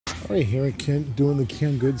All right, here again, doing the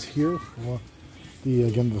canned goods here for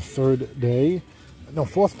the third day. No,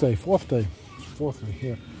 fourth day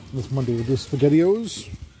here. This Monday we'll do SpaghettiOs.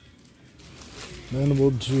 Then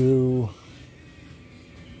we'll do.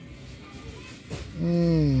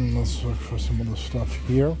 Let's look for some of the stuff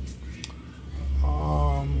here.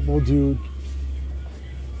 We'll do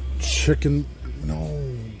chicken.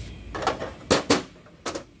 No.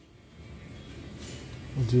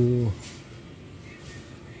 We'll do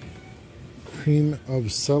cream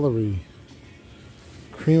of celery,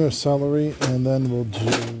 and then we'll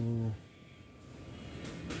do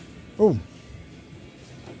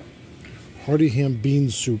hearty ham bean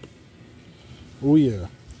soup. Oh yeah!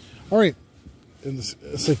 All right, and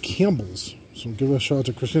it's like Campbell's, so give a shout out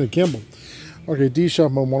to Christina Campbell. Okay,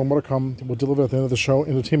 Shap, more to come. We'll deliver at the end of the show.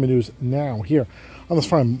 Entertainment news now here on this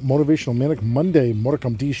fine motivational manic Monday. More to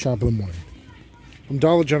come. Shap in the morning from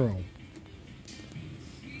Dollar General.